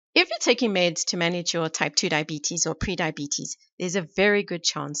If you're taking meds to manage your type 2 diabetes or prediabetes, there's a very good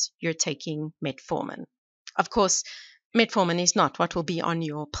chance you're taking metformin. Of course, metformin is not what will be on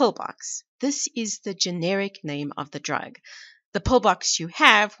your pill box. This is the generic name of the drug. The pill box you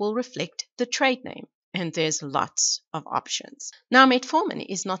have will reflect the trade name, and there's lots of options. Now, metformin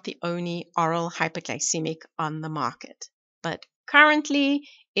is not the only oral hyperglycemic on the market, but currently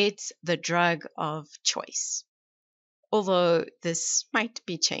it's the drug of choice, although this might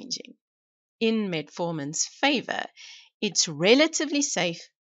be changing. In metformin's favor, it's relatively safe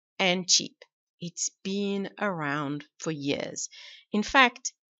and cheap. It's been around for years. In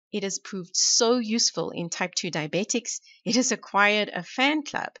fact, it has proved so useful in type 2 diabetics, it has acquired a fan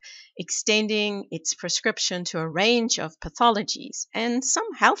club, extending its prescription to a range of pathologies, and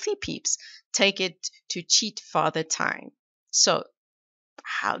some healthy peeps take it to cheat Father Time. So,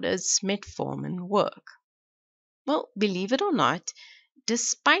 how does metformin work? Well, believe it or not,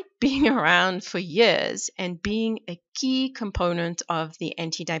 despite being around for years and being a key component of the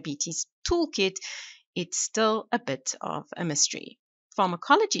anti-diabetes toolkit, it's still a bit of a mystery.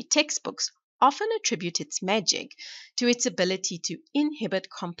 Pharmacology textbooks often attribute its magic to its ability to inhibit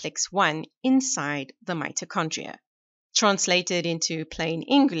complex 1 inside the mitochondria. Translated into plain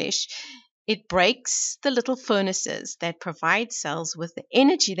English, it breaks the little furnaces that provide cells with the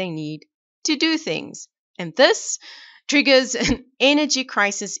energy they need to do things. And this triggers an energy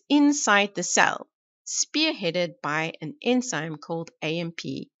crisis inside the cell, spearheaded by an enzyme called AMP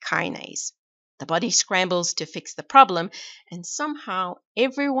kinase. The body scrambles to fix the problem, and somehow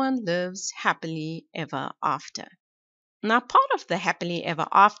everyone lives happily ever after. Now, part of the happily ever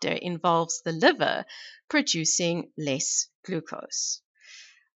after involves the liver producing less glucose.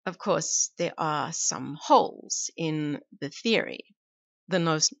 Of course, there are some holes in the theory. The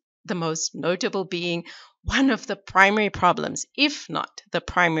most notable being one of the primary problems, if not the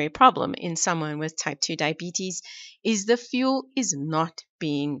primary problem in someone with type 2 diabetes, is the fuel is not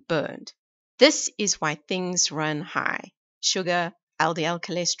being burned. This is why things run high. Sugar, LDL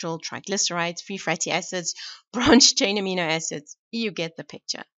cholesterol, triglycerides, free fatty acids, branched chain amino acids. You get the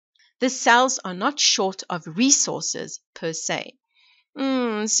picture. The cells are not short of resources per se.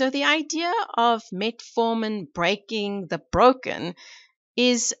 So the idea of metformin breaking the broken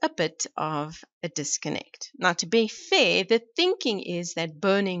is a bit of a disconnect. Now, to be fair, the thinking is that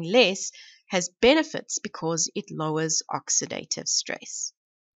burning less has benefits because it lowers oxidative stress.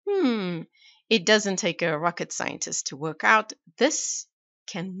 It doesn't take a rocket scientist to work out this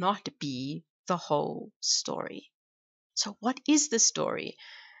cannot be the whole story. So, what is the story,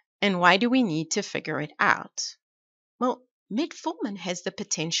 and why do we need to figure it out? Well, metformin has the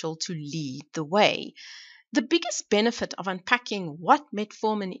potential to lead the way. The biggest benefit of unpacking what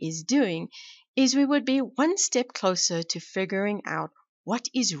metformin is doing is we would be one step closer to figuring out what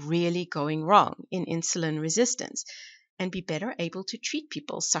is really going wrong in insulin resistance and be better able to treat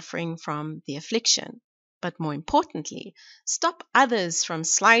people suffering from the affliction. But more importantly, stop others from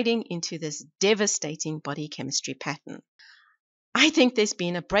sliding into this devastating body chemistry pattern. I think there's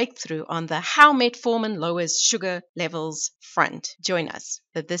been a breakthrough on the how metformin lowers sugar levels front. Join us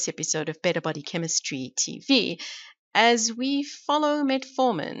for this episode of Better Body Chemistry TV as we follow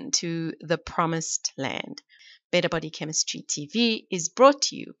metformin to the promised land. Better Body Chemistry TV is brought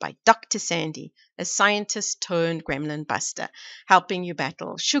to you by Dr. Sandy, a scientist turned gremlin buster, helping you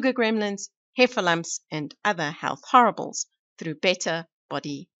battle sugar gremlins, heifer lumps, and other health horribles through better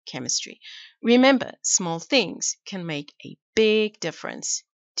body chemistry. Remember, small things can make a big difference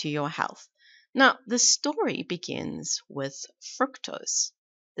to your health. Now, the story begins with fructose.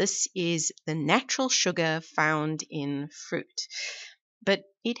 This is the natural sugar found in fruit, but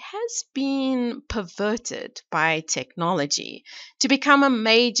it has been perverted by technology to become a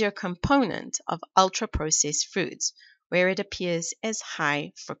major component of ultra-processed foods, where it appears as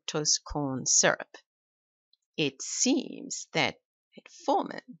high fructose corn syrup. It seems that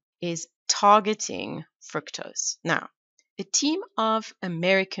metformin is targeting fructose. Now, a team of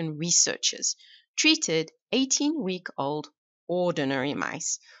American researchers treated 18-week-old ordinary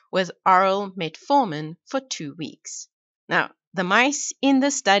mice with oral metformin for 2 weeks. Now, the mice in the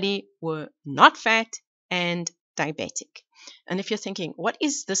study were not fat and diabetic. And if you're thinking, what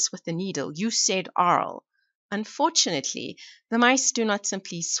is this with the needle? You said oral. Unfortunately, the mice do not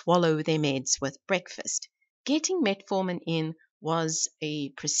simply swallow their meds with breakfast. Getting metformin in was a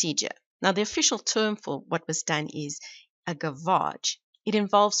procedure. Now, the official term for what was done is a gavage. It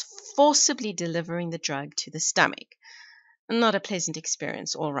involves forcibly delivering the drug to the stomach. Not a pleasant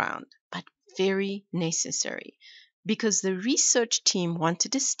experience all round, but very necessary because the research team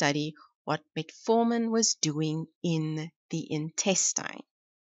wanted to study what metformin was doing in the intestine.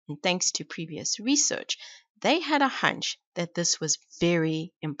 And thanks to previous research, they had a hunch that this was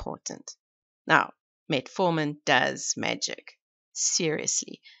very important. Now, metformin does magic.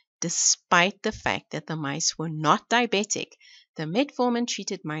 Seriously, despite the fact that the mice were not diabetic, the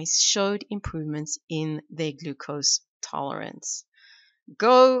metformin-treated mice showed improvements in their glucose tolerance.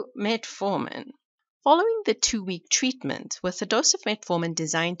 Go metformin! Following the 2-week treatment with a dose of metformin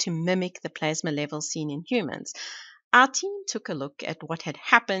designed to mimic the plasma levels seen in humans, our team took a look at what had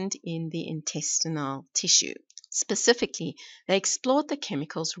happened in the intestinal tissue. Specifically, they explored the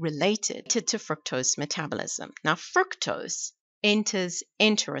chemicals related to fructose metabolism. Now, fructose enters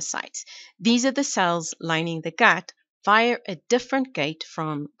enterocytes. These are the cells lining the gut via a different gate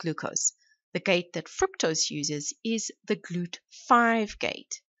from glucose. The gate that fructose uses is the GLUT5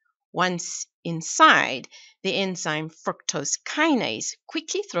 gate. Once inside, the enzyme fructose kinase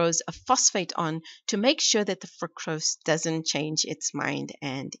quickly throws a phosphate on to make sure that the fructose doesn't change its mind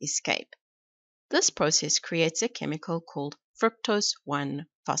and escape. This process creates a chemical called fructose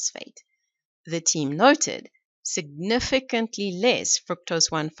 1-phosphate. The team noted significantly less fructose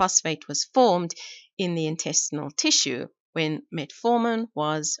 1-phosphate was formed in the intestinal tissue when metformin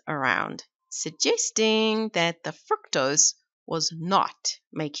was around, suggesting that the fructose was not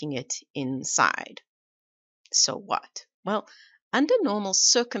making it inside. So what? Well, under normal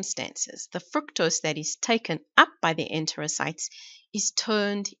circumstances, the fructose that is taken up by the enterocytes is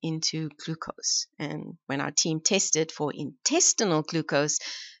turned into glucose. And when our team tested for intestinal glucose,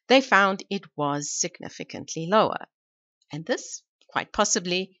 they found it was significantly lower. And this, quite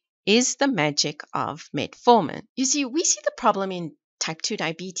possibly, is the magic of metformin. You see, we see the problem in type 2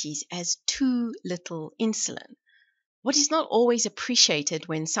 diabetes as too little insulin. What is not always appreciated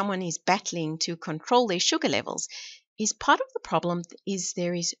when someone is battling to control their sugar levels is part of the problem is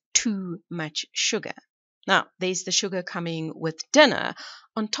there is too much sugar. Now, there's the sugar coming with dinner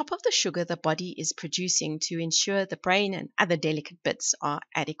on top of the sugar the body is producing to ensure the brain and other delicate bits are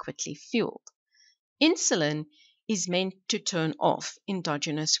adequately fueled. Insulin is meant to turn off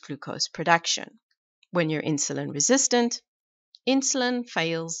endogenous glucose production. When you're insulin resistant, insulin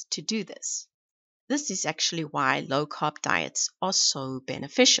fails to do this. This is actually why low-carb diets are so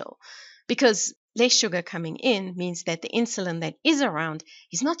beneficial, because less sugar coming in means that the insulin that is around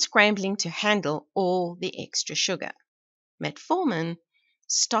is not scrambling to handle all the extra sugar. Metformin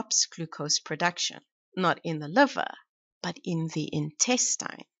stops glucose production, not in the liver, but in the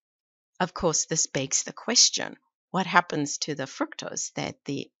intestine. Of course, this begs the question, what happens to the fructose that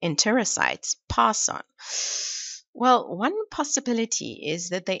the enterocytes pass on? Well, one possibility is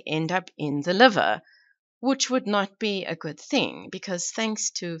that they end up in the liver, which would not be a good thing because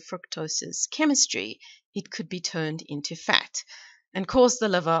thanks to fructose's chemistry, it could be turned into fat and cause the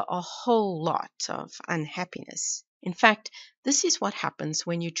liver a whole lot of unhappiness. In fact, this is what happens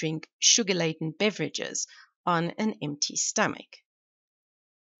when you drink sugar-laden beverages on an empty stomach.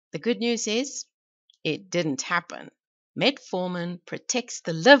 The good news is, it didn't happen. Metformin protects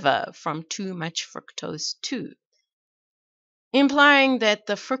the liver from too much fructose too, implying that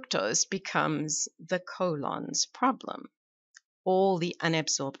the fructose becomes the colon's problem. All the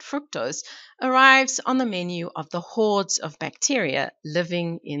unabsorbed fructose arrives on the menu of the hordes of bacteria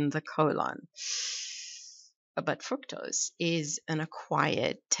living in the colon. But fructose is an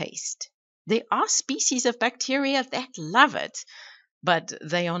acquired taste. There are species of bacteria that love it, but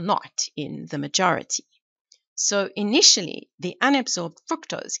they are not in the majority. So initially, the unabsorbed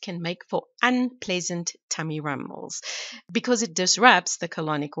fructose can make for unpleasant tummy rumbles because it disrupts the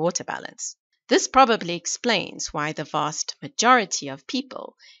colonic water balance. This probably explains why the vast majority of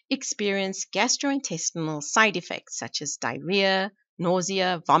people experience gastrointestinal side effects such as diarrhea,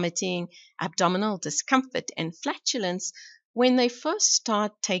 nausea, vomiting, abdominal discomfort, and flatulence when they first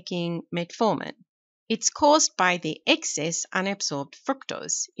start taking metformin. It's caused by the excess unabsorbed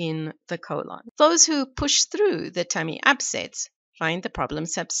fructose in the colon. Those who push through the tummy upsets find the problem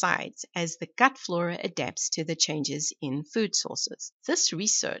subsides as the gut flora adapts to the changes in food sources. This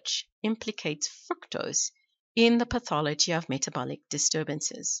research implicates fructose in the pathology of metabolic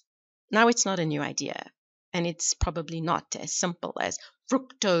disturbances. Now, it's not a new idea, and it's probably not as simple as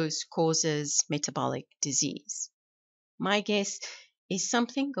fructose causes metabolic disease. My guess is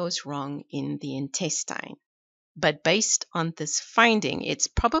something goes wrong in the intestine. But based on this finding, it's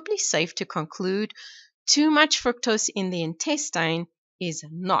probably safe to conclude too much fructose in the intestine is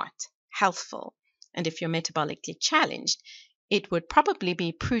not healthful. And if you're metabolically challenged, it would probably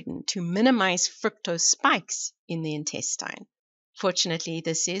be prudent to minimize fructose spikes in the intestine. Fortunately,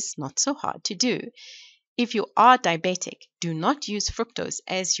 this is not so hard to do. If you are diabetic, do not use fructose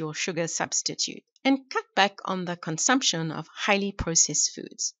as your sugar substitute and cut back on the consumption of highly processed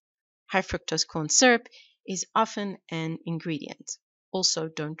foods. High fructose corn syrup is often an ingredient. Also,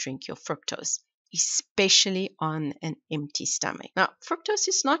 don't drink your fructose, especially on an empty stomach. Now, fructose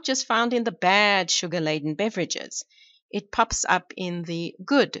is not just found in the bad sugar-laden beverages. It pops up in the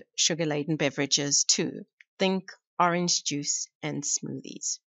good sugar-laden beverages too. Think orange juice and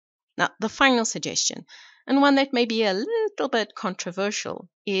smoothies. Now, the final suggestion, and one that may be a little bit controversial,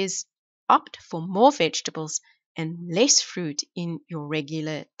 is opt for more vegetables and less fruit in your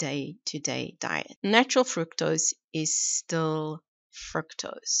regular day-to-day diet. Natural fructose is still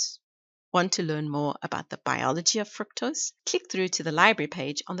fructose. Want to learn more about the biology of fructose? Click through to the library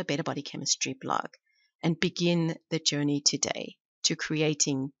page on the Better Body Chemistry blog and begin the journey today to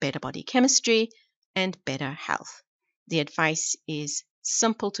creating better body chemistry and better health. The advice is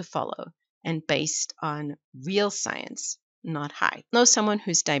simple to follow and based on real science, not hype. Know someone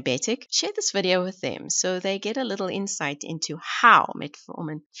who's diabetic? Share this video with them so they get a little insight into how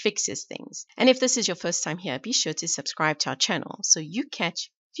metformin fixes things. And if this is your first time here, be sure to subscribe to our channel so you catch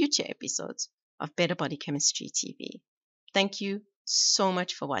future episodes of Better Body Chemistry TV. Thank you so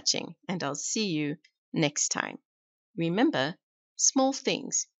much for watching, and I'll see you next time. Remember, small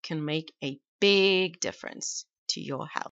things can make a big difference to your health.